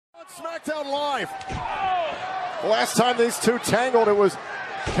SmackDown Live. Last time these two tangled, it was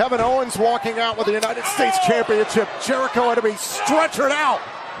Kevin Owens walking out with the United States Championship. Jericho had to be stretchered out.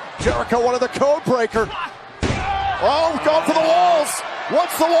 Jericho, one of the code breaker. Oh, going for the walls.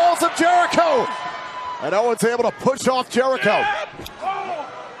 What's the walls of Jericho? And Owens able to push off Jericho.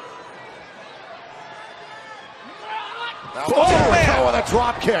 Now Jericho with a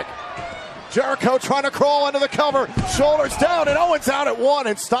drop kick. Jericho trying to crawl under the cover. Shoulders down, and Owens out at one,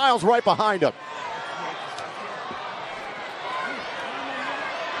 and Styles right behind him.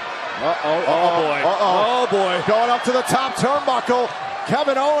 Oh boy. Going up to the top turnbuckle.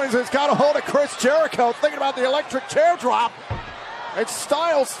 Kevin Owens has got a hold of Chris Jericho, thinking about the electric chair drop. And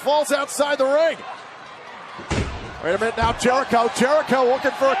Styles falls outside the ring. Wait a minute now, Jericho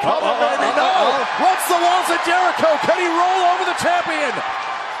looking for a cover, maybe. No! What's the walls of Jericho? Can he roll over the champion?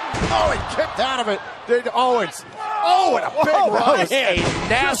 Oh, he kicked out of it. Did Owens. Oh, and a big right hand. A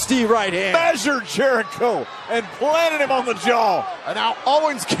nasty right hand. Measured Jericho and planted him on the jaw. And now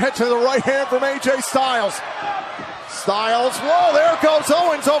Owens gets to the right hand from AJ Styles. Whoa, there goes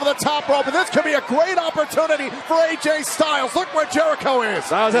Owens over the top rope, and this could be a great opportunity for AJ Styles. Look where Jericho is.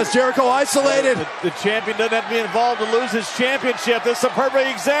 Styles has Jericho isolated. The champion doesn't have to be involved to lose his championship. This is a perfect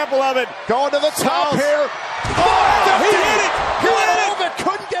example of it. Going to the top here. Oh, he hit it! He hit it!